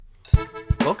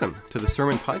Welcome to the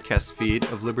sermon podcast feed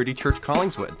of Liberty Church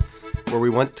Collingswood, where we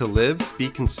want to live,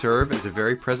 speak, and serve as a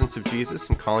very presence of Jesus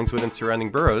in Collingswood and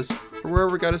surrounding boroughs, or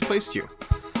wherever God has placed you.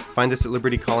 Find us at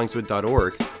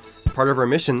libertycollingswood.org. Part of our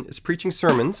mission is preaching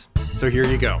sermons, so here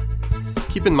you go.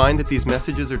 Keep in mind that these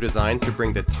messages are designed to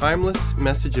bring the timeless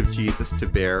message of Jesus to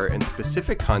bear in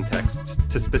specific contexts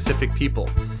to specific people.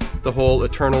 The whole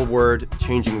eternal word,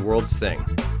 changing worlds thing.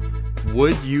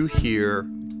 Would you hear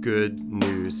good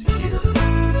news here?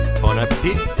 Bon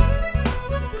appetit!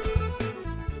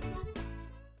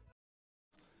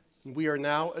 We are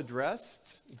now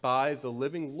addressed by the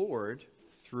living Lord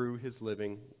through his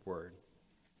living word.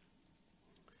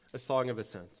 A song of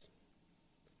ascents.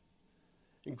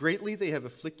 Greatly they have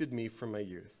afflicted me from my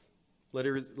youth.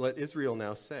 Let Israel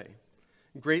now say,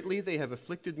 greatly they have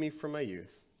afflicted me from my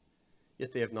youth,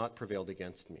 yet they have not prevailed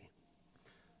against me.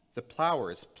 The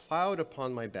plowers plowed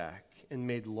upon my back and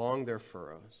made long their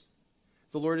furrows.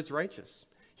 The Lord is righteous.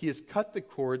 He has cut the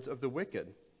cords of the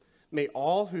wicked. May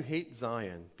all who hate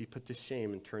Zion be put to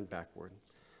shame and turned backward.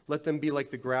 Let them be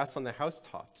like the grass on the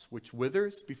housetops, which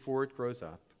withers before it grows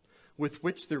up, with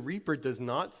which the reaper does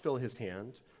not fill his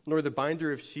hand, nor the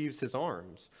binder of sheaves his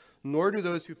arms. Nor do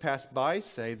those who pass by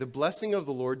say, the blessing of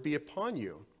the Lord be upon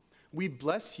you. We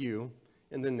bless you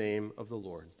in the name of the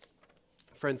Lord.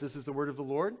 Friends, this is the word of the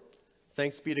Lord.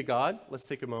 Thanks be to God. Let's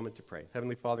take a moment to pray.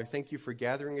 Heavenly Father, thank you for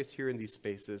gathering us here in these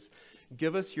spaces.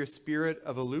 Give us your spirit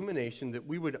of illumination that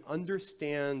we would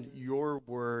understand your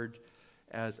word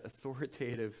as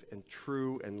authoritative and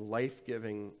true and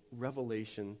life-giving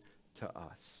revelation to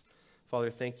us. Father,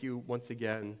 thank you once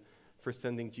again for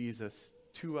sending Jesus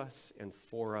to us and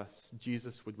for us.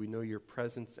 Jesus, would we know your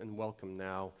presence and welcome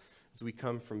now as we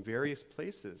come from various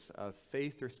places of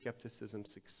faith or skepticism,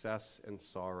 success and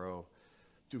sorrow.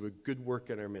 Do a good work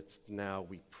in our midst now,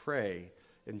 we pray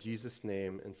in Jesus'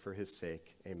 name and for his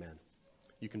sake. Amen.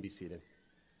 You can be seated.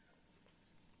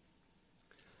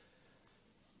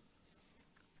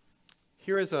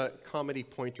 Here is a comedy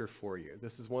pointer for you.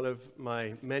 This is one of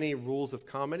my many rules of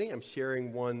comedy. I'm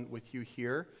sharing one with you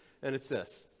here, and it's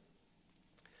this.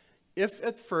 If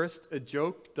at first a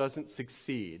joke doesn't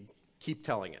succeed, keep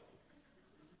telling it.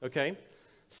 Okay?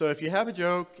 So if you have a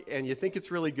joke and you think it's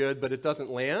really good, but it doesn't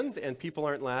land and people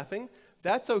aren't laughing,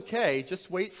 that's okay. Just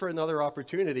wait for another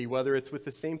opportunity, whether it's with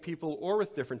the same people or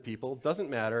with different people, doesn't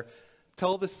matter.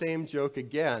 Tell the same joke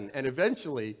again, and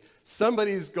eventually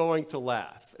somebody's going to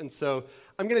laugh. And so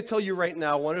I'm going to tell you right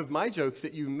now one of my jokes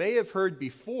that you may have heard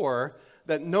before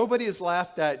that nobody has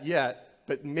laughed at yet,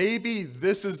 but maybe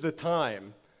this is the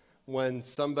time when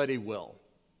somebody will.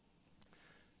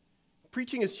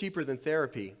 Preaching is cheaper than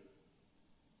therapy.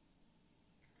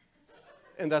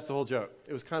 And that's the whole joke.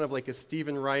 It was kind of like a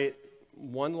Stephen Wright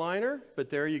one-liner,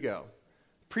 but there you go.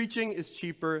 Preaching is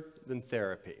cheaper than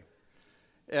therapy.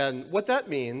 And what that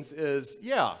means is,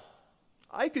 yeah,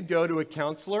 I could go to a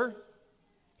counselor,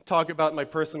 talk about my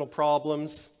personal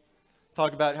problems,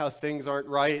 talk about how things aren't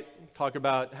right, talk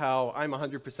about how I'm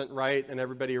 100% right and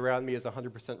everybody around me is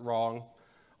 100% wrong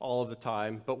all of the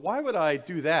time. But why would I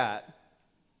do that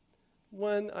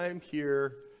when I'm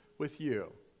here with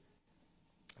you?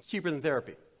 It's cheaper than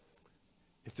therapy.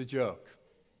 It's a joke,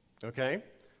 okay?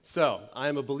 So,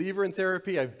 I'm a believer in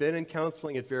therapy. I've been in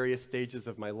counseling at various stages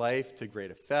of my life to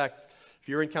great effect. If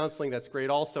you're in counseling, that's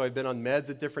great also. I've been on meds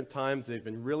at different times. They've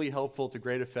been really helpful to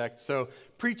great effect. So,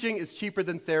 preaching is cheaper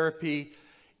than therapy.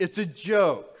 It's a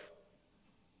joke.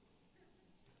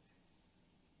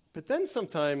 But then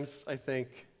sometimes I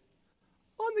think,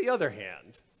 on the other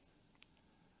hand,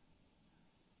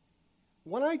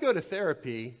 when I go to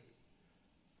therapy,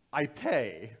 I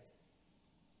pay.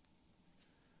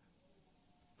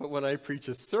 But when I preach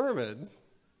a sermon,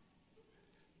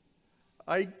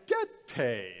 I get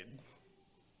paid.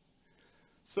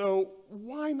 So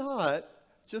why not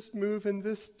just move in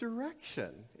this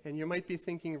direction? And you might be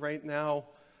thinking right now,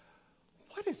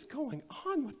 what is going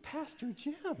on with Pastor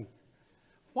Jim?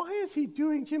 Why is he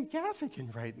doing Jim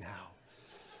Gaffigan right now?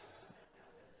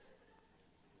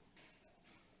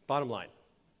 Bottom line.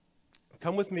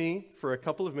 Come with me for a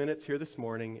couple of minutes here this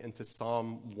morning into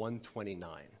Psalm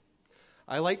 129.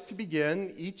 I like to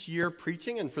begin each year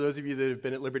preaching, and for those of you that have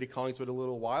been at Liberty Collingswood a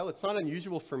little while, it's not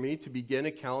unusual for me to begin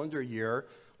a calendar year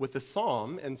with a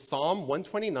psalm, and Psalm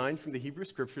 129 from the Hebrew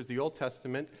Scriptures, the Old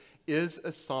Testament, is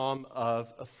a psalm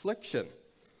of affliction.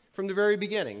 From the very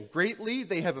beginning, greatly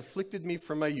they have afflicted me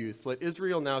from my youth. Let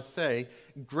Israel now say,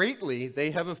 greatly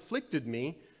they have afflicted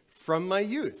me from my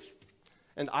youth.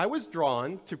 And I was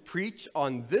drawn to preach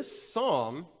on this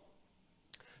psalm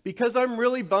because I'm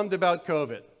really bummed about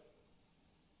COVID.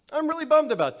 I'm really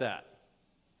bummed about that.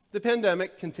 The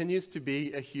pandemic continues to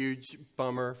be a huge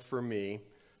bummer for me,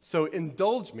 so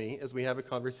indulge me as we have a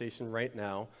conversation right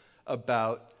now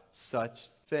about such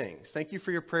things. Thank you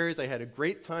for your prayers. I had a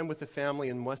great time with the family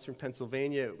in Western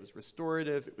Pennsylvania. It was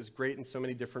restorative. It was great in so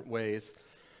many different ways.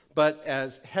 But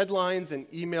as headlines and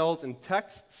emails and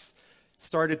texts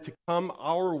started to come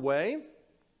our way,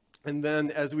 and then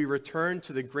as we returned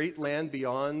to the great land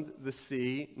beyond the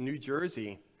sea, New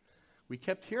Jersey, we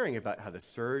kept hearing about how the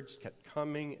surge kept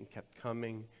coming and kept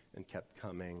coming and kept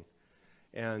coming.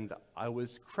 And I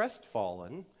was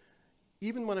crestfallen,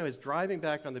 even when I was driving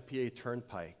back on the PA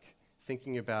Turnpike,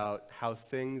 thinking about how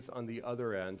things on the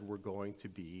other end were going to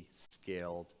be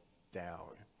scaled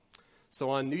down. So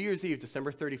on New Year's Eve,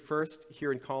 December 31st,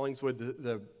 here in Collingswood,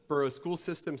 the borough school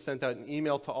system sent out an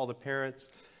email to all the parents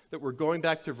that we're going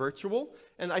back to virtual,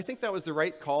 and I think that was the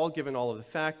right call given all of the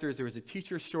factors. There was a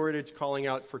teacher shortage calling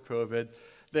out for COVID.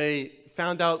 They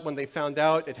found out when they found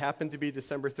out it happened to be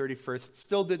December 31st,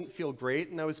 still didn't feel great,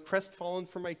 and I was crestfallen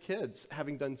for my kids,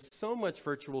 having done so much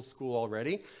virtual school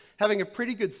already, having a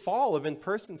pretty good fall of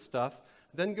in-person stuff,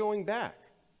 then going back.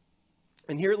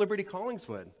 And here at Liberty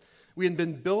Collingswood, we had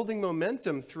been building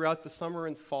momentum throughout the summer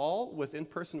and fall with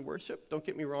in-person worship. Don't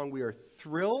get me wrong, we are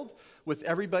thrilled with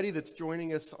everybody that's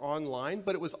joining us online,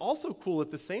 but it was also cool at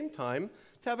the same time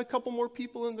to have a couple more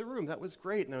people in the room. That was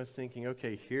great, and I was thinking,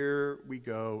 okay, here we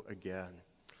go again.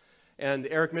 And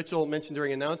Eric Mitchell mentioned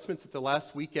during announcements that the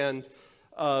last weekend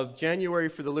of January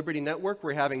for the Liberty Network,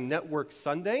 we're having Network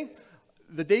Sunday.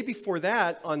 The day before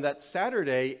that, on that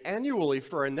Saturday, annually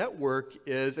for our network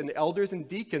is an elders and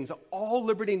deacons all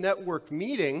Liberty Network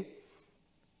meeting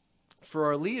for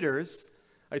our leaders.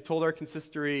 I told our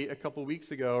consistory a couple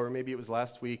weeks ago, or maybe it was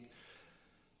last week,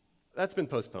 that's been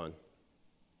postponed.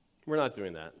 We're not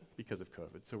doing that because of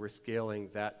COVID, so we're scaling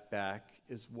that back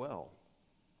as well.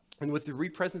 And with the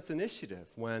Represence Initiative,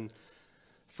 when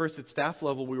first at staff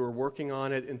level, we were working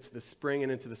on it into the spring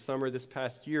and into the summer this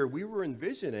past year. We were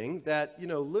envisioning that,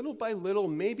 little by little,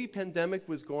 maybe pandemic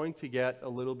was going to get a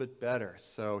little bit better.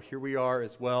 So here we are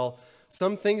as well.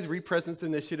 Some things Represence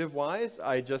Initiative-wise,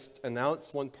 I just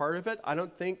announced one part of it. I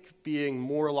don't think being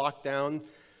more locked down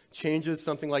changes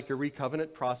something like a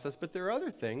recovenant process, but there are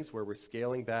other things where we're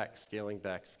scaling back, scaling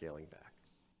back, scaling back.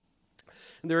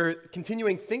 And there are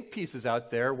continuing think pieces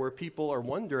out there where people are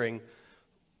wondering,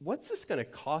 what's this going to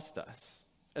cost us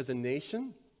as a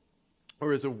nation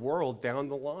or as a world down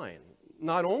the line?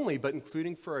 Not only, but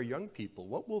including for our young people.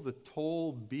 What will the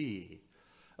toll be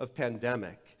of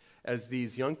pandemic as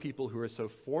these young people who are so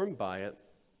formed by it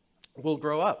will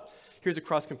grow up? Here's a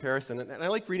cross comparison, and I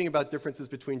like reading about differences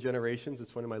between generations.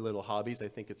 It's one of my little hobbies. I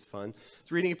think it's fun. I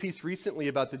was reading a piece recently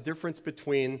about the difference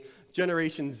between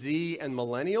Generation Z and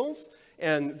millennials,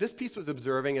 and this piece was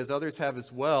observing, as others have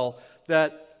as well,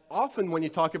 that often when you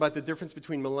talk about the difference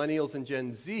between millennials and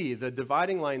Gen Z, the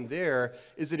dividing line there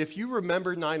is that if you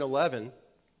remember 9/11,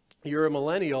 you're a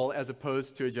millennial as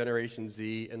opposed to a Generation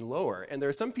Z and lower. And there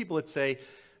are some people that say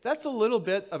that's a little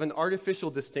bit of an artificial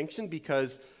distinction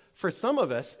because for some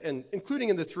of us, and including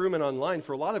in this room and online,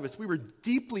 for a lot of us, we were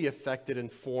deeply affected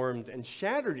and formed and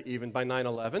shattered even by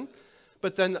 9/11.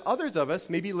 But then others of us,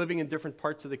 maybe living in different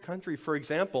parts of the country, for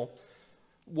example,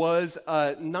 was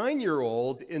a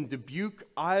 9-year-old in Dubuque,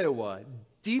 Iowa,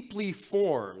 deeply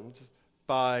formed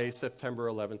by September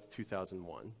 11th,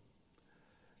 2001.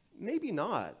 Maybe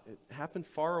not. It happened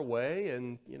far away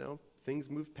and, things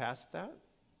moved past that.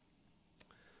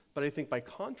 But I think by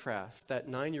contrast, that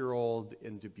 9-year-old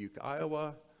in Dubuque,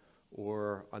 Iowa,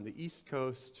 or on the East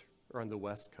Coast or on the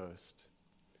West Coast,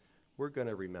 we're going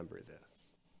to remember this.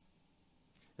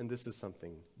 And this is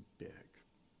something big.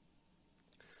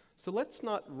 So let's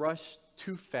not rush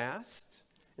too fast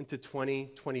into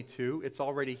 2022. It's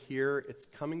already here. It's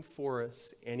coming for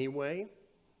us anyway,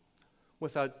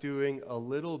 without doing a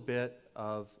little bit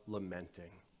of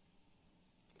lamenting.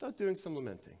 Without doing some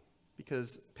lamenting.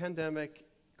 Because pandemic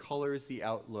colors the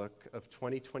outlook of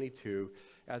 2022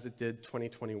 as it did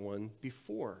 2021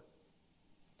 before.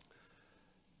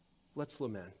 Let's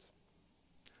lament.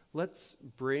 Let's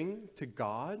bring to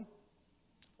God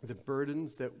the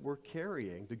burdens that we're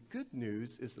carrying. The good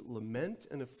news is that lament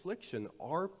and affliction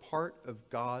are part of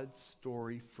God's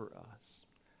story for us.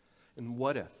 And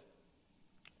what if?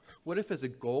 What if as a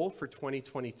goal for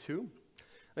 2022,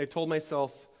 I told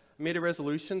myself, I made a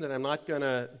resolution that I'm not going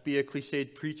to be a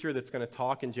cliched preacher that's going to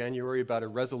talk in January about a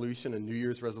resolution, a New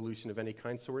Year's resolution of any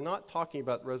kind. So we're not talking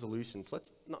about resolutions.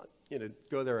 Let's not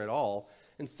go there at all.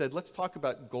 Instead, let's talk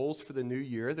about goals for the new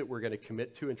year that we're going to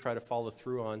commit to and try to follow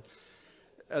through on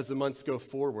as the months go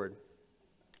forward.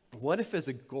 What if as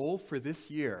a goal for this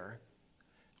year,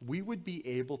 we would be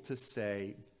able to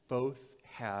say both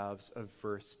halves of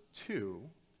verse 2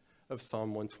 of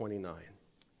Psalm 129.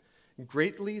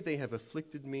 Greatly they have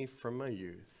afflicted me from my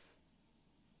youth,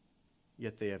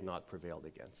 yet they have not prevailed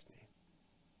against me.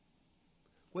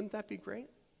 Wouldn't that be great?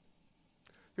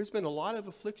 There's been a lot of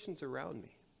afflictions around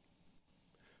me,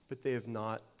 but they have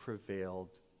not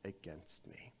prevailed against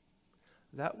me.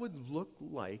 That would look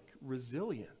like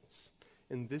resilience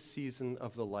in this season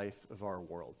of the life of our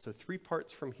world. So 3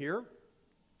 parts from here: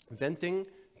 venting,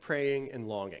 praying, and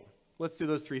longing. Let's do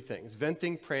those 3 things: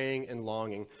 venting, praying, and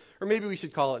longing. Or maybe we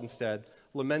should call it instead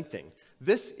lamenting.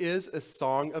 This is a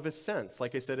song of ascents,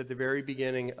 like I said at the very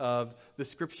beginning of the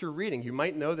scripture reading. You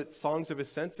might know that songs of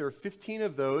ascents, there are 15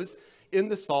 of those in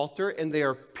the Psalter, and they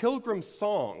are pilgrim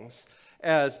songs,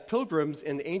 as pilgrims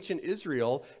in ancient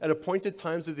Israel at appointed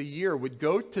times of the year would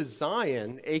go to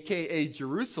Zion, aka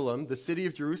Jerusalem. The city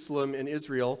of Jerusalem in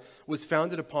Israel was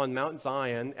founded upon Mount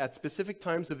Zion at specific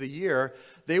times of the year.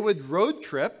 They would road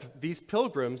trip, these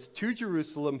pilgrims, to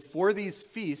Jerusalem for these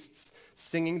feasts,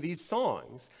 singing these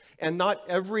songs. And not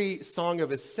every song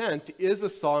of ascent is a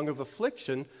song of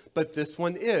affliction, but this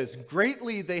one is.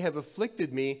 Greatly they have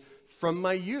afflicted me from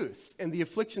my youth. And the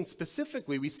affliction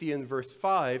specifically we see in verse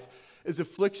 5 is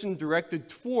affliction directed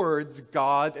towards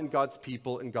God and God's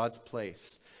people and God's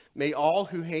place. May all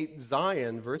who hate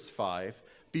Zion, verse 5,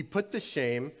 be put to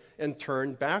shame and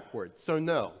turned backward. So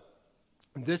no,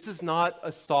 this is not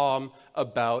a psalm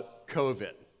about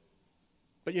COVID.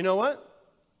 But you know what?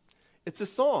 It's a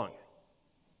song.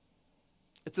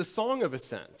 It's a song of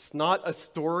ascents, not a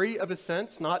story of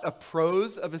ascents, not a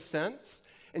prose of ascents.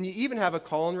 And you even have a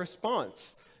call and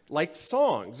response, like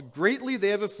songs. Greatly they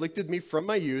have afflicted me from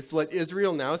my youth, let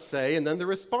Israel now say. And then the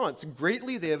response,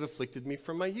 greatly they have afflicted me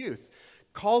from my youth.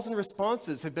 Calls and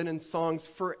responses have been in songs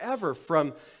forever,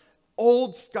 from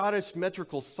old Scottish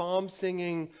metrical psalm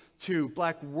singing to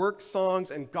black work songs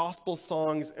and gospel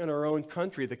songs in our own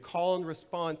country. The call and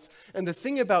response. And the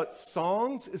thing about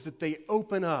songs is that they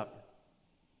open up.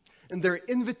 And they're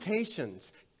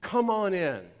invitations. Come on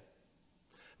in.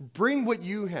 Bring what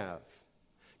you have.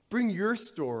 Bring your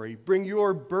story. Bring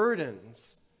your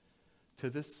burdens to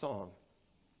this song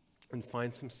and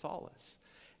find some solace.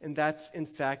 And that's, in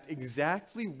fact,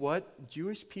 exactly what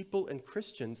Jewish people and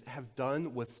Christians have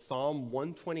done with Psalm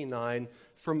 129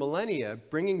 for millennia,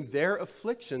 bringing their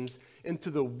afflictions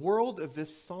into the world of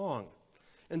this song.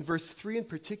 And verse 3 in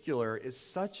particular is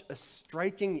such a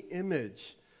striking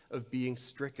image of being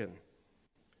stricken.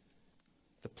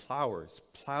 The plowers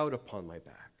plowed upon my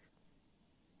back.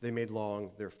 They made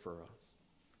long their furrows.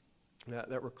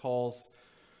 That recalls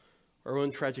our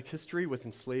own tragic history with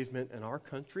enslavement in our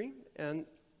country. And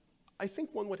I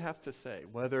think one would have to say,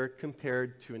 whether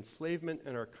compared to enslavement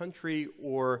in our country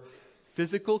or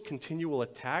physical continual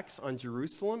attacks on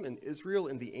Jerusalem and Israel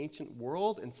in the ancient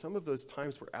world, and some of those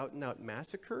times were out-and-out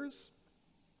massacres,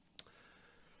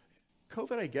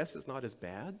 COVID, I guess, is not as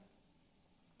bad.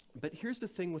 But here's the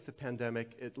thing with the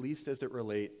pandemic, at least as it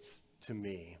relates to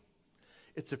me.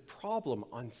 It's a problem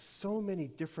on so many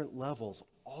different levels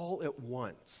all at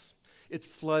once. It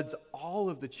floods all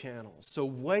of the channels. So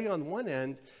way on one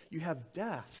end, you have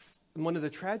death. And one of the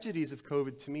tragedies of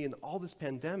COVID to me in all this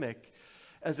pandemic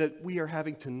is that we are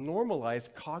having to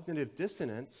normalize cognitive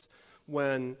dissonance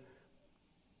when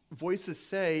voices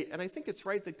say, and I think it's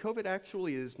right, that COVID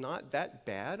actually is not that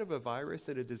bad of a virus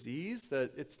and a disease,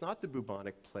 that it's not the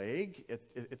bubonic plague,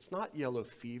 it's not yellow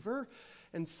fever,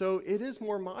 and so it is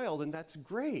more mild, and that's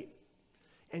great.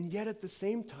 And yet at the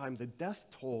same time, the death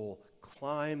toll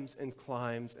climbs and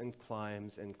climbs and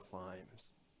climbs and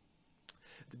climbs.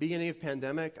 At the beginning of the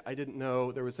pandemic, I didn't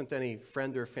know, there wasn't any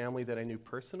friend or family that I knew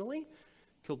personally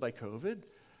killed by COVID,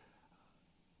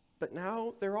 but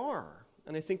now there are.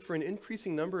 And I think for an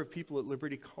increasing number of people at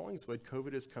Liberty Collingswood,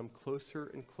 COVID has come closer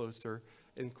and closer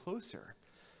and closer.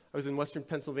 I was in Western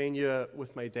Pennsylvania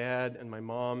with my dad and my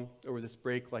mom over this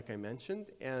break, like I mentioned,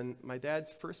 and my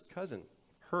dad's first cousin,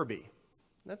 Herbie.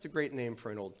 That's a great name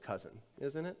for an old cousin,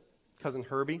 isn't it? Cousin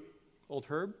Herbie, old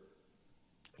Herb.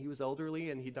 He was elderly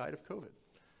and he died of COVID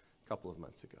a couple of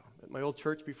months ago. At my old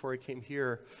church before I came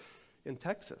here in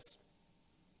Texas,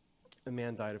 a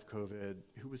man died of COVID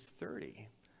who was 30.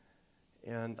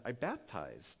 And I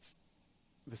baptized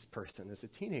this person as a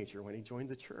teenager when he joined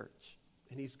the church,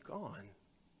 and he's gone.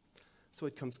 So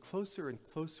it comes closer and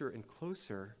closer and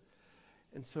closer.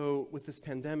 And so with this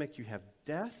pandemic, you have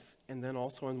death, and then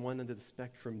also on one end of the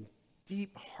spectrum,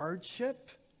 deep hardship,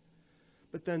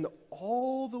 but then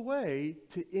all the way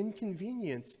to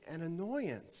inconvenience and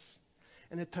annoyance.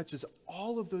 And it touches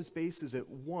all of those bases at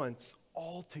once,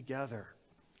 all together.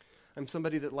 I'm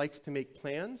somebody that likes to make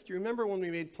plans. Do you remember when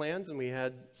we made plans and we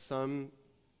had some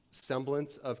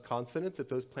semblance of confidence that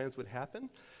those plans would happen.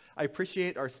 I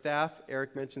appreciate our staff.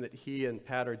 Eric mentioned that he and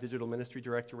Pat, our digital ministry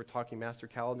director, were talking master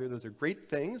calendar. Those are great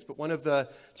things, but one of the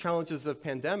challenges of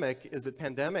pandemic is that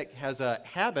pandemic has a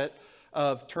habit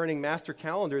of turning master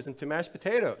calendars into mashed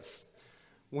potatoes,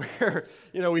 where,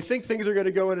 we think things are going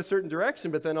to go in a certain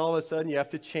direction, but then all of a sudden you have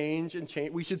to change and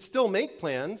change. We should still make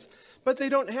plans, but they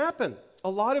don't happen a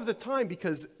lot of the time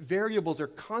because variables are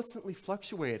constantly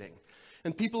fluctuating.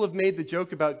 And people have made the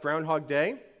joke about Groundhog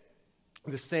Day,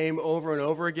 the same over and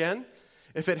over again.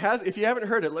 If you haven't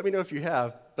heard it, let me know if you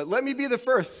have. But let me be the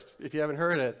first, if you haven't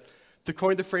heard it, to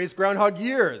coin the phrase Groundhog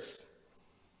Years.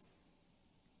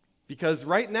 Because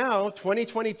right now,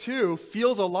 2022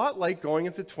 feels a lot like going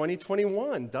into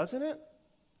 2021, doesn't it?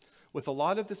 With a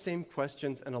lot of the same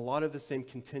questions and a lot of the same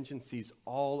contingencies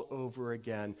all over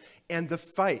again. And the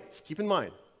fights, keep in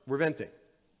mind, we're venting,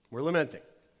 we're lamenting.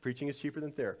 Preaching is cheaper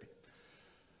than therapy.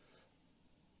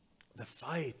 The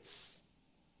fights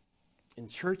in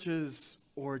churches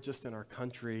or just in our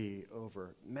country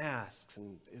over masks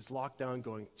and is lockdown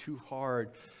going too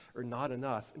hard or not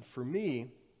enough? And for me,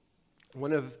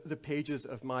 one of the pages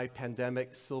of my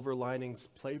pandemic silver linings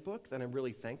playbook that I'm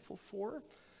really thankful for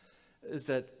is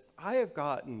that I have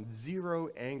gotten 0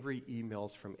 angry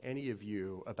emails from any of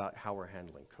you about how we're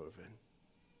handling COVID.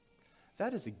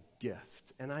 That is a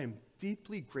gift, and I am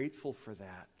deeply grateful for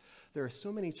that. There are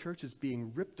so many churches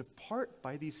being ripped apart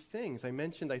by these things. I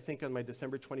mentioned, I think, on my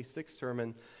December 26th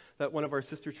sermon that one of our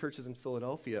sister churches in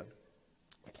Philadelphia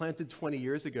planted 20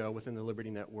 years ago within the Liberty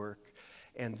Network,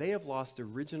 and they have lost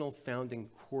original founding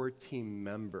core team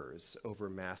members over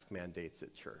mask mandates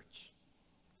at church.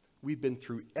 We've been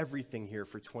through everything here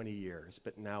for 20 years,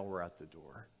 but now we're at the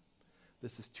door.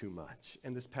 This is too much.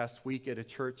 And this past week at a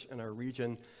church in our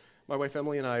region, my wife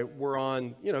Emily and I were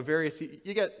on, various,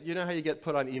 you know how you get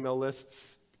put on email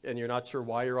lists and you're not sure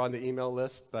why you're on the email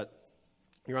list, but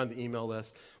you're on the email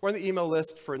list. We're on the email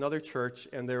list for another church,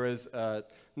 and there was a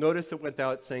notice that went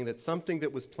out saying that something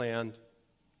that was planned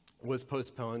was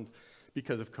postponed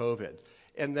because of COVID.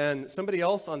 And then somebody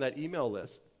else on that email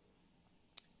list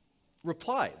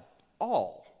replied,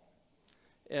 all.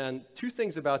 And 2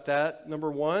 things about that. Number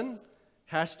 1,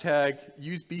 hashtag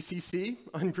use BCC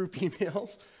on group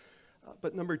emails.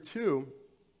 But number 2,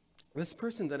 this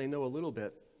person that I know a little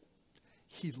bit,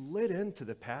 he lit into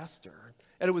the pastor.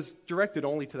 And it was directed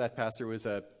only to that pastor. It was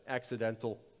an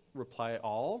accidental reply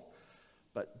all.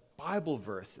 But Bible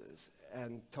verses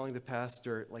and telling the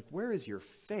pastor, where is your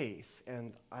faith?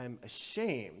 And I'm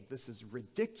ashamed. This is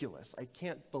ridiculous. I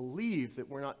can't believe that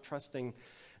we're not trusting.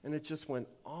 And it just went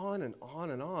on and on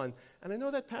and on. And I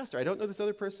know that pastor. I don't know this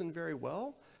other person very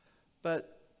well,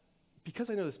 but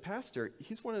because I know this pastor,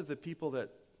 he's one of the people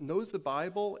that knows the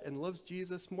Bible and loves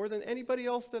Jesus more than anybody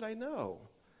else that I know.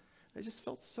 I just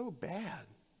felt so bad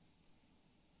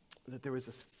that there was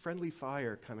this friendly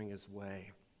fire coming his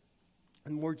way.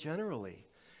 And more generally,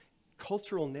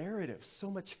 cultural narratives,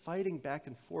 so much fighting back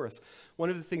and forth.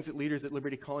 One of the things that leaders at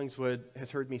Liberty Collingswood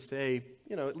has heard me say,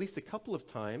 at least a couple of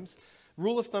times,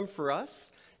 rule of thumb for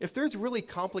us, if there's really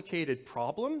complicated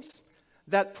problems,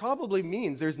 that probably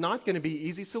means there's not going to be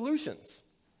easy solutions.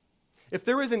 If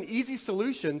there is an easy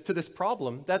solution to this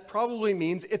problem, that probably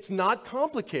means it's not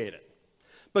complicated.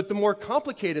 But the more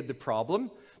complicated the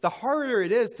problem, the harder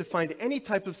it is to find any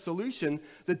type of solution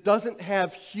that doesn't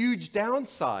have huge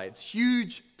downsides,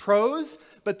 huge pros,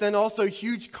 but then also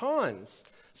huge cons.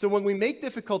 So when we make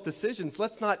difficult decisions,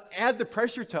 let's not add the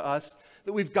pressure to us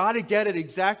that we've got to get it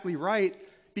exactly right,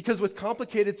 because with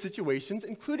complicated situations,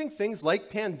 including things like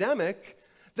pandemic,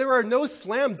 there are no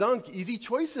slam dunk easy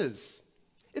choices.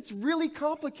 It's really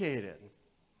complicated.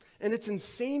 And it's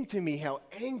insane to me how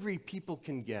angry people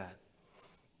can get.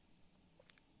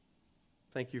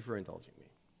 Thank you for indulging me.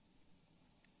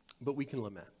 But we can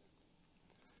lament.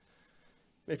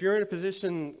 If you're in a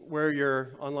position where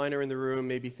you're online or in the room,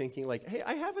 maybe thinking hey,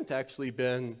 I haven't actually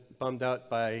been bummed out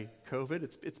by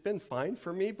COVID. It's been fine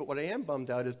for me, but what I am bummed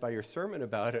out is by your sermon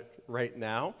about it right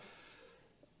now.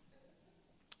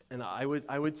 And I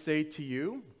would say to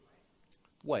you,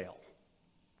 well,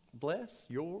 bless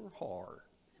your heart.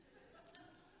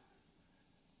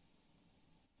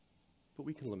 But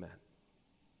we can lament.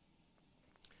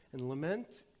 And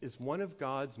lament is one of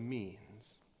God's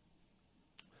means.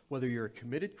 Whether you're a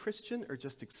committed Christian or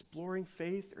just exploring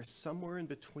faith or somewhere in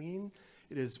between,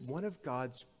 it is one of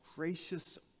God's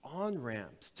gracious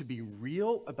on-ramps to be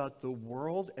real about the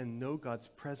world and know God's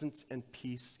presence and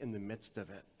peace in the midst of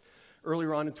it.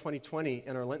 Earlier on in 2020,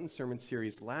 in our Lenten sermon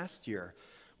series last year,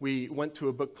 we went to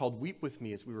a book called Weep With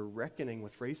Me as we were reckoning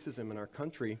with racism in our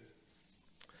country.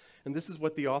 And this is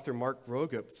what the author Mark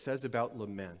Vroegop says about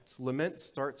lament. Lament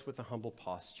starts with a humble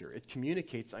posture. It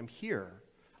communicates, I'm here.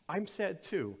 I'm sad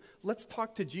too. Let's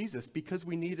talk to Jesus because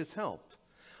we need his help.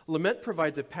 Lament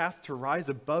provides a path to rise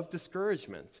above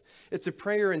discouragement. It's a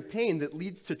prayer in pain that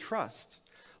leads to trust.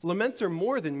 Laments are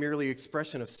more than merely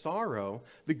expression of sorrow.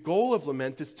 The goal of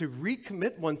lament is to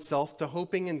recommit oneself to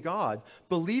hoping in God,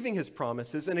 believing his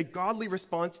promises, and a godly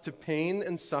response to pain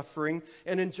and suffering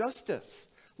and injustice.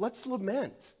 Let's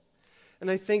lament. And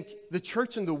I think the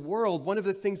church and the world, one of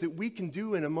the things that we can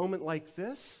do in a moment like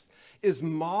this is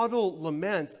model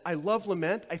lament. I love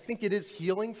lament. I think it is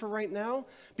healing for right now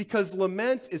because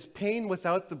lament is pain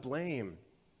without the blame.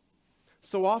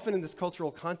 So often in this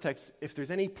cultural context, if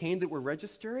there's any pain that we're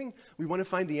registering, we want to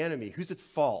find the enemy. Who's at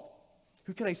fault?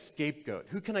 Who can I scapegoat?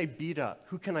 Who can I beat up?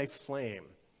 Who can I flame?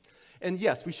 And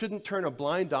yes, we shouldn't turn a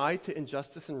blind eye to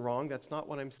injustice and wrong. That's not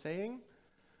what I'm saying.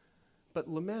 But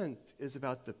lament is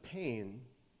about the pain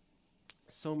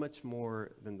so much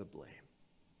more than the blame.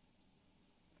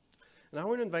 And I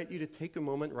want to invite you to take a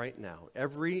moment right now.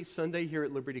 Every Sunday here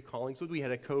at Liberty Collingswood, we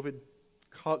had a COVID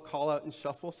call out and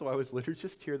shuffle, so I was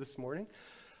liturgist here this morning.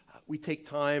 We take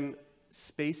time,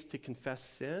 space to confess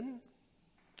sin.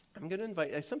 I'm going to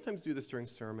invite, I sometimes do this during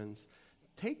sermons,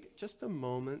 take just a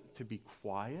moment to be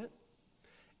quiet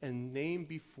and name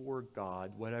before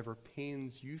God whatever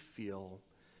pains you feel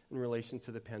in relation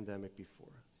to the pandemic before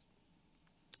us.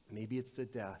 Maybe it's the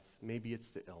death, maybe it's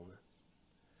the illness.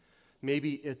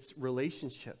 Maybe it's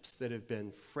relationships that have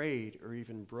been frayed or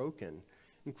even broken,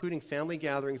 including family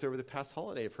gatherings over the past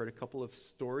holiday. I've heard a couple of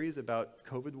stories about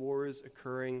COVID wars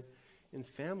occurring in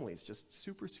families, just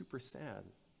super, super sad.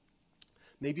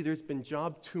 Maybe there's been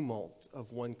job tumult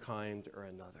of one kind or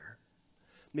another.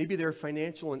 Maybe there are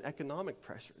financial and economic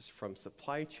pressures from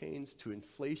supply chains to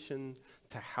inflation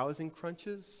to housing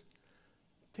crunches.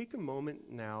 Take a moment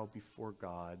now before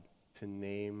God to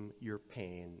name your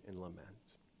pain and lament.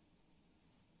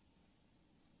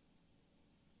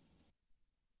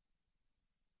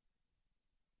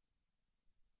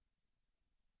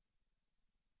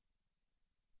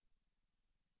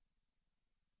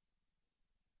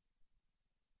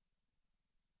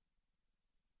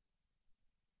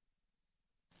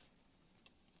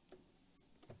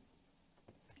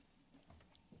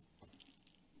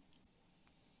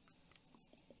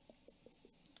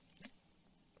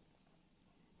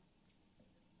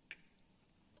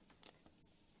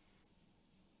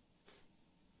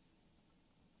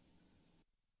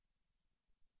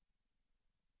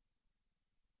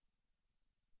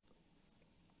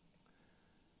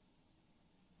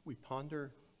 We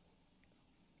ponder,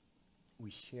 we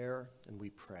share, and we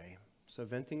pray. So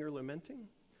venting or lamenting,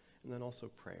 and then also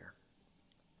prayer.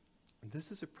 And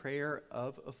this is a prayer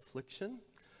of affliction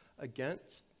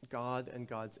against God and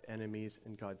God's enemies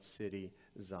in God's city,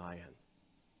 Zion.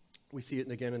 We see it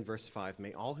again in verse 5.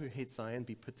 May all who hate Zion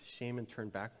be put to shame and turn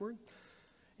backward.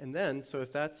 And then, so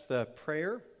if that's the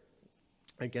prayer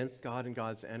against God and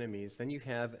God's enemies, then you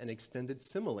have an extended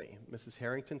simile. Mrs.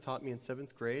 Harrington taught me in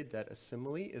 7th grade that a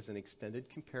simile is an extended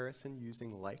comparison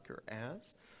using like or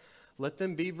as. Let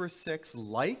them be, verse 6,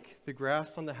 like the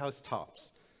grass on the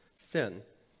housetops, thin,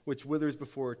 which withers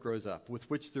before it grows up, with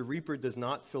which the reaper does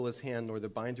not fill his hand, nor the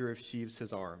binder of sheaves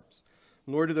his arms.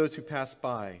 Nor do those who pass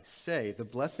by say, the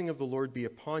blessing of the Lord be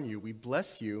upon you. We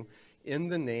bless you in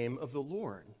the name of the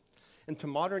Lord. And to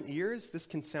modern ears, this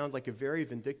can sound like a very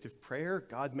vindictive prayer.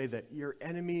 God, may your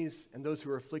enemies and those who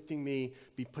are afflicting me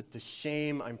be put to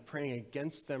shame. I'm praying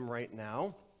against them right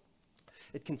now.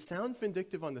 It can sound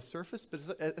vindictive on the surface, but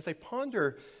as I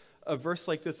ponder a verse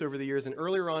like this over the years, and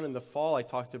earlier on in the fall, I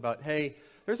talked about, hey,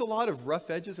 there's a lot of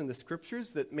rough edges in the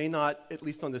scriptures that may not, at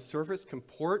least on the surface,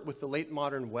 comport with the late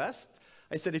modern West.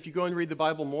 I said, if you go and read the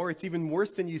Bible more, it's even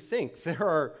worse than you think. There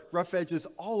are rough edges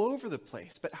all over the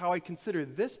place. But how I consider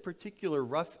this particular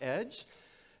rough edge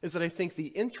is that I think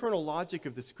the internal logic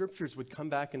of the scriptures would come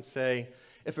back and say,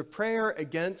 if a prayer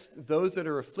against those that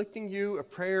are afflicting you, a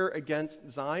prayer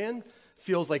against Zion,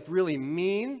 feels like really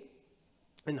mean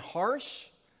and harsh,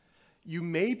 you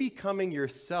may be coming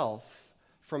yourself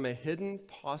from a hidden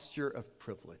posture of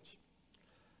privilege.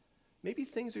 Maybe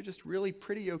things are just really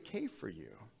pretty okay for you.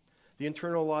 The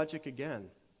internal logic again.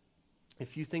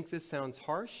 If you think this sounds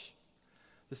harsh,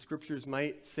 the scriptures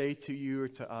might say to you or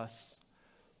to us,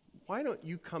 why don't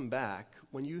you come back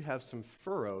when you have some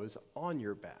furrows on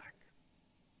your back?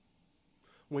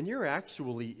 When you're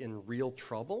actually in real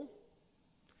trouble,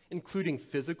 including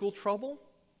physical trouble,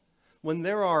 when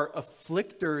there are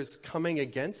afflictors coming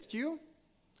against you,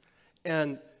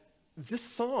 and this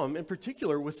psalm in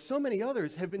particular, with so many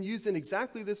others, have been used in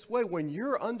exactly this way. When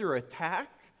you're under attack,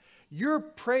 you're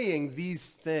praying these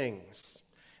things.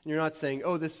 And you're not saying,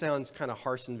 oh, this sounds kind of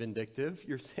harsh and vindictive.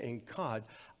 You're saying, God,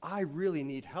 I really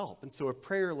need help. And so a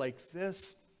prayer like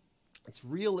this, it's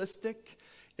realistic,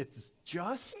 it's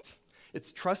just,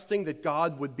 it's trusting that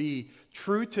God would be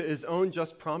true to his own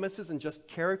just promises and just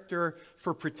character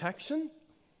for protection.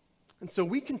 And so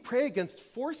we can pray against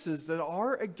forces that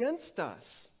are against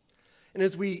us. And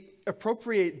as we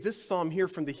appropriate this psalm here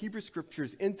from the Hebrew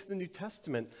Scriptures into the New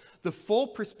Testament, the full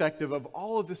perspective of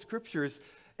all of the Scriptures,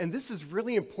 and this is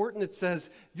really important, it says,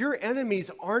 your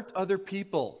enemies aren't other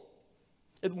people.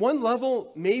 At one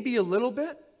level, maybe a little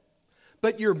bit,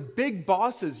 but your big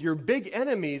bosses, your big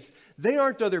enemies, they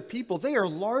aren't other people. They are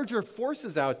larger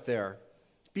forces out there,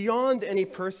 beyond any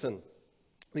person.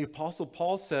 The Apostle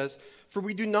Paul says, for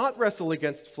we do not wrestle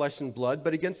against flesh and blood,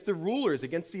 but against the rulers,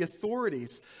 against the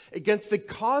authorities, against the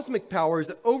cosmic powers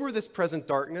over this present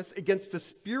darkness, against the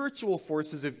spiritual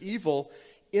forces of evil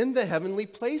in the heavenly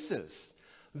places.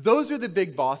 Those are the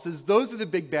big bosses. Those are the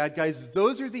big bad guys.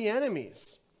 Those are the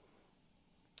enemies.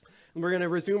 And we're going to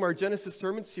resume our Genesis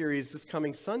sermon series this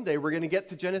coming Sunday. We're going to get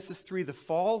to Genesis 3, the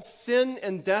fall. Sin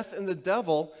and death and the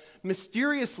devil,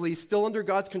 mysteriously still under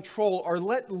God's control, are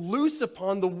let loose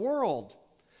upon the world,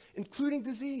 including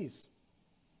disease,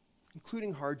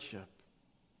 including hardship.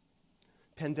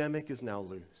 Pandemic is now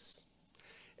loose.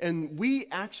 And we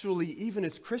actually, even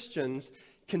as Christians,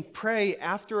 can pray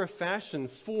after a fashion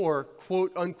for,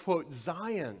 quote unquote,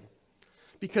 Zion.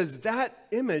 Because that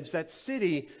image, that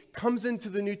city, comes into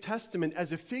the New Testament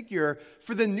as a figure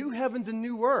for the new heavens and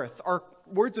new earth. Our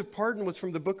words of pardon was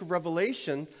from the book of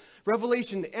Revelation.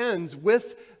 Revelation ends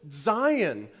with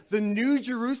Zion, the new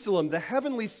Jerusalem, the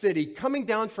heavenly city coming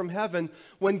down from heaven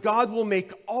when God will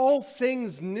make all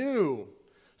things new.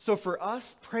 So for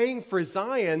us, praying for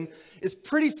Zion is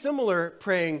pretty similar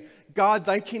praying, God,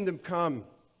 thy kingdom come.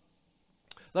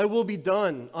 Thy will be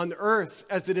done on earth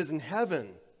as it is in heaven.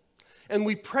 And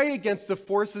we pray against the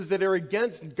forces that are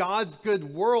against God's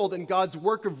good world and God's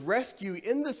work of rescue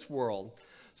in this world.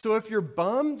 So if you're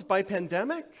bummed by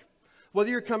pandemic, whether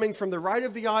you're coming from the right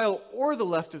of the aisle or the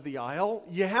left of the aisle,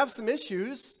 you have some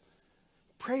issues,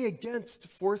 pray against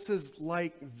forces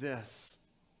like this.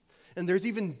 And there's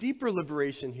even deeper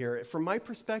liberation here. From my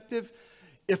perspective,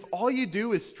 if all you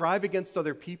do is strive against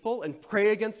other people and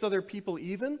pray against other people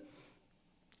even,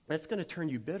 that's going to turn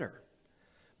you bitter.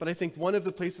 But I think one of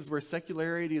the places where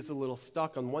secularity is a little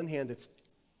stuck, on one hand, it's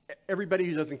everybody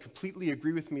who doesn't completely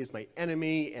agree with me is my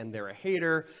enemy, and they're a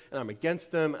hater, and I'm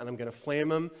against them, and I'm going to flame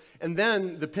them. And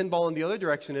then the pinball in the other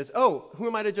direction is, oh, who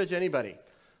am I to judge anybody?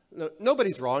 No,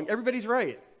 nobody's wrong. Everybody's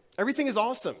right. Everything is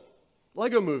awesome.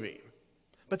 Lego movie.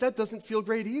 But that doesn't feel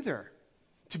great either.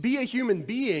 To be a human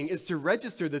being is to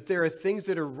register that there are things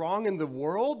that are wrong in the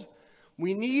world.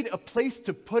 We need a place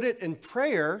to put it in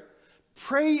prayer.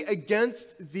 Pray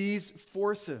against these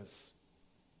forces.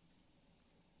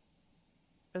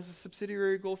 As a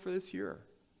subsidiary goal for this year,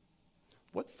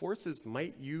 what forces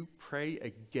might you pray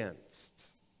against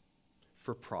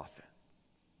for profit?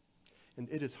 And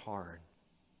it is hard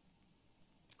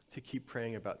to keep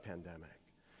praying about pandemic.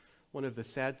 One of the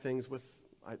sad things with,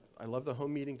 I love the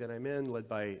home meeting that I'm in, led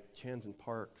by Chans and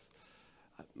Parks.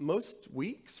 Most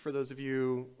weeks, for those of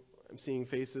you, I'm seeing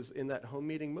faces in that home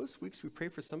meeting, most weeks we pray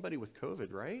for somebody with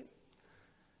COVID, right?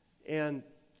 And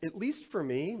at least for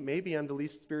me, maybe I'm the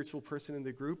least spiritual person in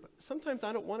the group, sometimes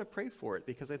I don't want to pray for it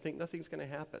because I think nothing's going to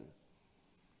happen.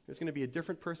 There's going to be a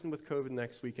different person with COVID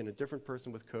next week and a different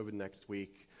person with COVID next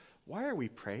week. Why are we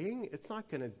praying? It's not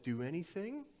going to do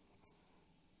anything.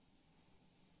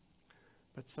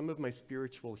 But some of my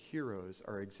spiritual heroes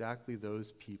are exactly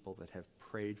those people that have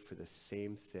prayed for the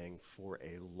same thing for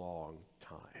a long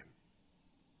time.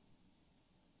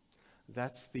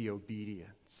 That's the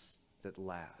obedience that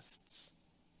lasts.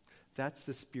 That's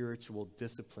the spiritual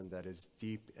discipline that is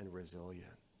deep and resilient.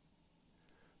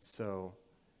 So,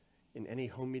 in any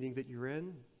home meeting that you're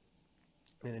in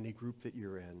any group that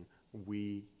you're in,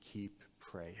 we keep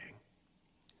praying.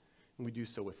 And we do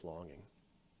so with longing.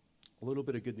 A little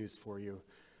bit of good news for you.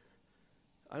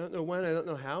 I don't know when, I don't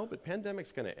know how, but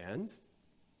pandemic's going to end.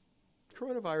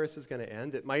 Coronavirus is going to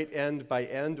end. It might end by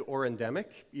end or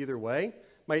endemic, either way.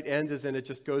 Might end as in it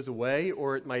just goes away,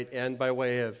 or it might end by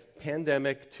way of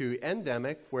pandemic to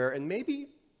endemic, where, and maybe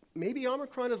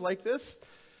Omicron is like this.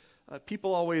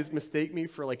 People always mistake me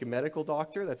for like a medical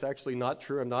doctor. That's actually not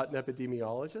true. I'm not an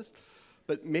epidemiologist.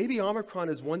 But maybe Omicron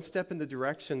is one step in the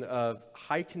direction of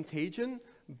high contagion,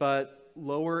 but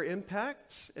lower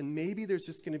impact. And maybe there's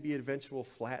just going to be an eventual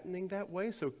flattening that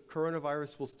way. So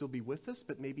coronavirus will still be with us,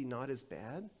 but maybe not as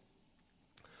bad.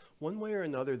 One way or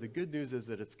another, the good news is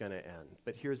that it's going to end.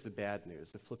 But here's the bad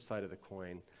news, the flip side of the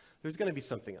coin. There's going to be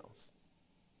something else.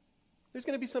 There's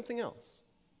going to be something else.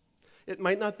 It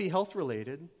might not be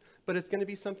health-related, but it's going to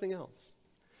be something else.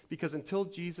 Because until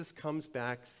Jesus comes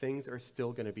back, things are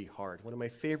still going to be hard. One of my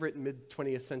favorite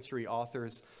mid-20th century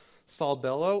authors, Saul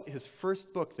Bellow, his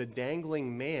first book, The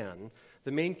Dangling Man,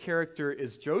 the main character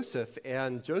is Joseph,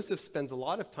 and Joseph spends a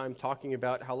lot of time talking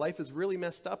about how life is really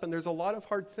messed up and there's a lot of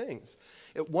hard things.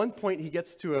 At one point, he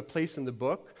gets to a place in the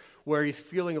book where he's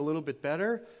feeling a little bit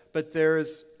better, but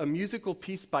there's a musical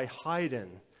piece by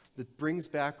Haydn that brings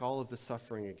back all of the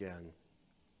suffering again.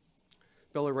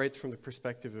 Bellow writes from the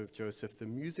perspective of Joseph, the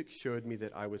music showed me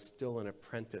that I was still an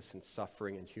apprentice in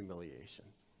suffering and humiliation.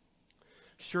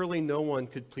 Surely no one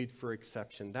could plead for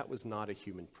exception. That was not a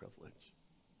human privilege.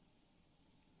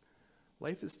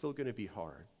 Life is still going to be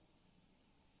hard.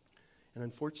 And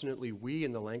unfortunately, we,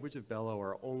 in the language of Bellow,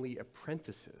 are only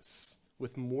apprentices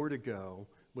with more to go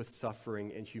with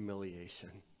suffering and humiliation.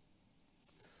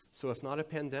 So if not a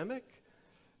pandemic,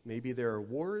 maybe there are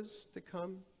wars to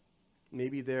come.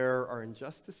 Maybe there are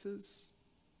injustices.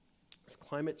 As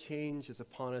climate change is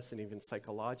upon us, and even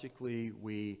psychologically,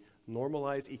 we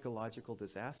normalize ecological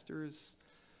disasters.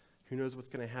 Who knows what's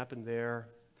going to happen there?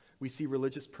 We see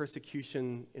religious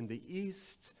persecution in the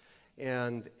East,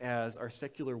 and as our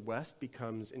secular West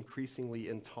becomes increasingly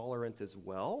intolerant as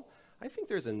well, I think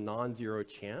there's a non-zero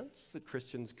chance that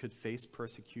Christians could face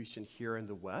persecution here in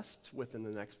the West within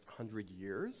the next 100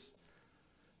 years.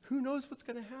 Who knows what's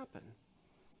going to happen?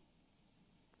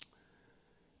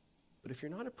 But if you're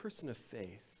not a person of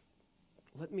faith,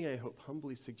 let me, I hope,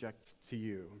 humbly suggest to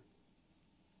you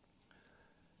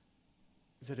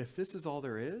that if this is all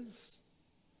there is,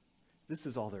 this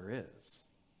is all there is.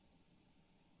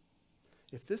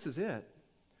 If this is it,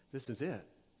 this is it.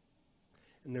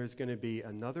 And there's going to be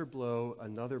another blow,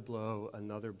 another blow,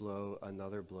 another blow,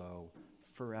 another blow,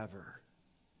 forever.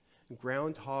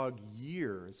 Groundhog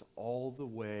years all the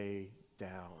way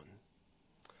down.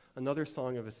 Another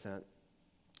song of ascent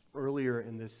earlier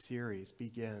in this series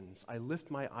begins, I lift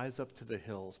my eyes up to the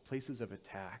hills, places of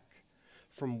attack.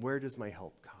 From where does my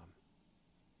help come?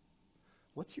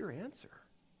 What's your answer?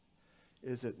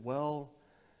 Is it, well,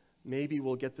 maybe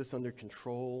we'll get this under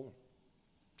control?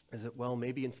 Is it, well,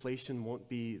 maybe inflation won't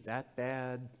be that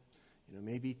bad?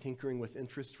 Maybe tinkering with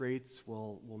interest rates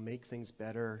will make things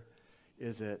better?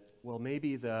 Is it, well,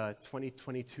 maybe the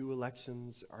 2022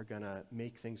 elections are going to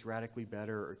make things radically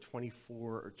better, or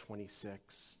 24 or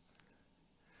 26?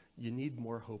 You need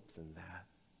more hope than that.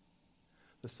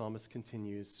 The psalmist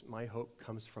continues, my hope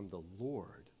comes from the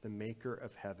Lord, the maker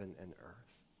of heaven and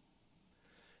earth.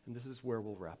 And this is where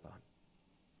we'll wrap up.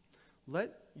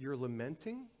 Let your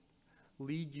lamenting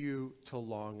lead you to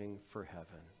longing for heaven.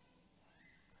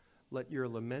 Let your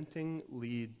lamenting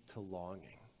lead to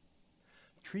longing.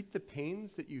 Treat the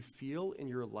pains that you feel in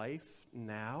your life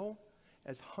now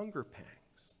as hunger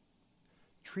pangs.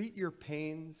 Treat your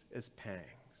pains as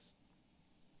pangs.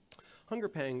 Hunger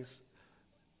pangs,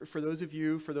 for those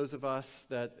of us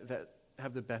that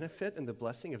have the benefit and the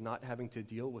blessing of not having to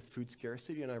deal with food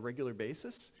scarcity on a regular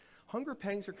basis, hunger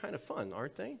pangs are kind of fun,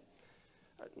 aren't they?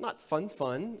 Not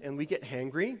fun, and we get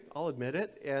hangry, I'll admit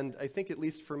it, and I think, at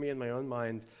least for me in my own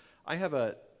mind,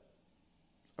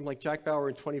 I'm like Jack Bauer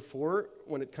in 24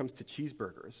 when it comes to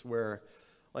cheeseburgers, where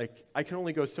I can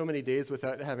only go so many days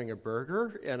without having a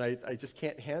burger, and I just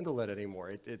can't handle it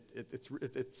anymore.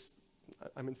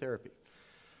 I'm in therapy.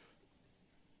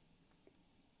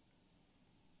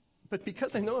 But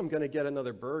because I know I'm going to get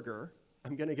another burger,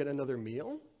 I'm going to get another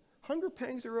meal, hunger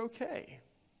pangs are okay.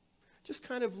 Just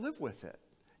kind of live with it.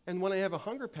 And when I have a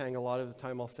hunger pang, a lot of the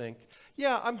time I'll think,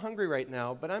 yeah, I'm hungry right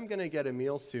now, but I'm going to get a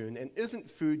meal soon, and isn't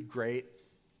food great?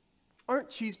 Aren't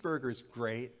cheeseburgers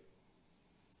great?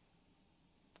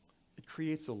 It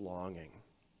creates a longing.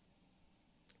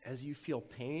 As you feel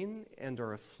pain and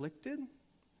are afflicted,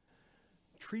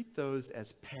 treat those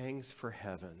as pangs for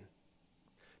heaven.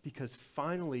 Because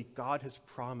finally, God has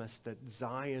promised that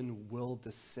Zion will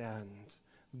descend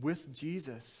with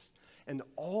Jesus, and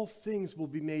all things will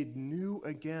be made new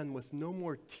again with no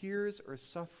more tears or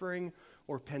suffering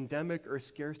or pandemic or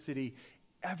scarcity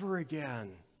ever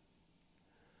again.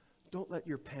 Don't let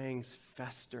your pangs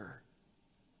fester,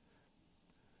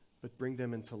 but bring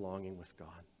them into longing with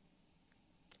God.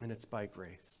 And it's by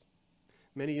grace.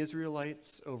 Many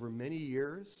Israelites over many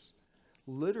years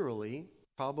literally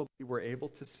probably were able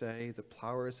to say, the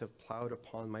plowers have plowed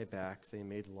upon my back, they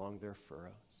made long their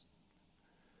furrows.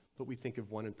 But we think of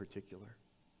one in particular.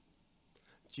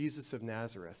 Jesus of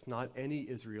Nazareth, not any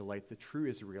Israelite, the true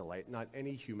Israelite, not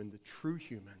any human, the true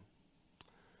human,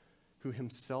 who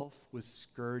himself was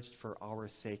scourged for our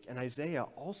sake. And Isaiah,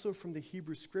 also from the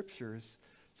Hebrew Scriptures,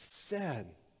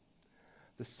 said,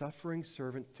 the suffering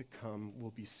servant to come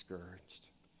will be scourged.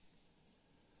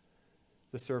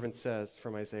 The servant says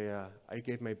from Isaiah, I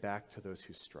gave my back to those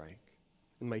who strike,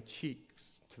 and my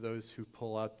cheeks to those who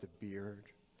pull out the beard.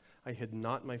 I hid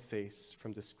not my face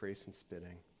from disgrace and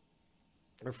spitting.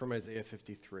 Or from Isaiah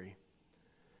 53.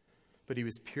 But he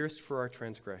was pierced for our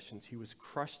transgressions. He was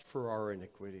crushed for our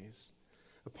iniquities.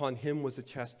 Upon him was a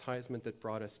chastisement that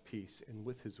brought us peace. And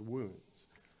with his wounds,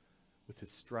 with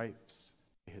his stripes,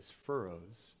 his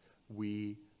furrows,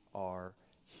 we are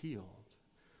healed.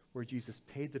 Where Jesus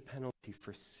paid the penalty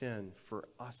for sin for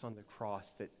us on the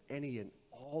cross, that any and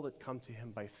all that come to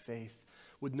him by faith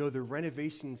would know the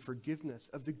renovation and forgiveness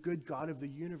of the good God of the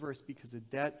universe, because the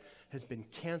debt has been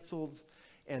canceled,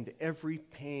 and every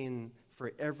pain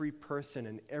for every person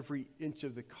and every inch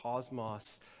of the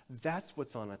cosmos, that's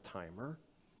what's on a timer.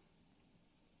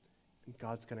 And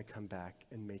God's going to come back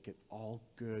and make it all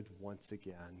good once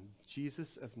again.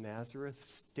 Jesus of Nazareth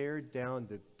stared down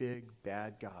the big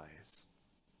bad guys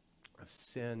of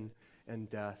sin and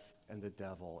death and the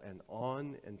devil, and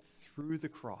on and through the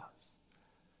cross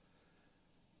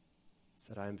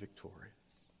said, I am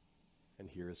victorious, and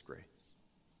here is grace.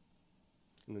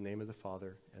 In the name of the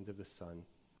Father, and of the Son,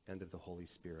 and of the Holy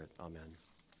Spirit. Amen.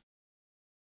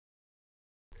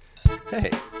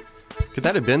 Hey, could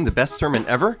that have been the best sermon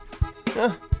ever?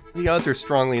 The odds are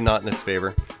strongly not in its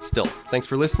favor. Still, thanks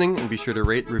for listening, and be sure to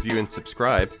rate, review, and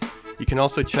subscribe. You can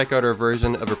also check out our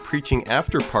version of a preaching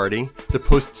after party, the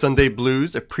Post Sunday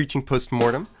Blues, a preaching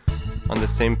postmortem, on the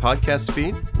same podcast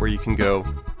feed, where you can go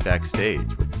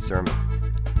backstage with the sermon.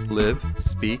 Live,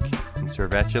 speak, and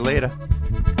serve at you later.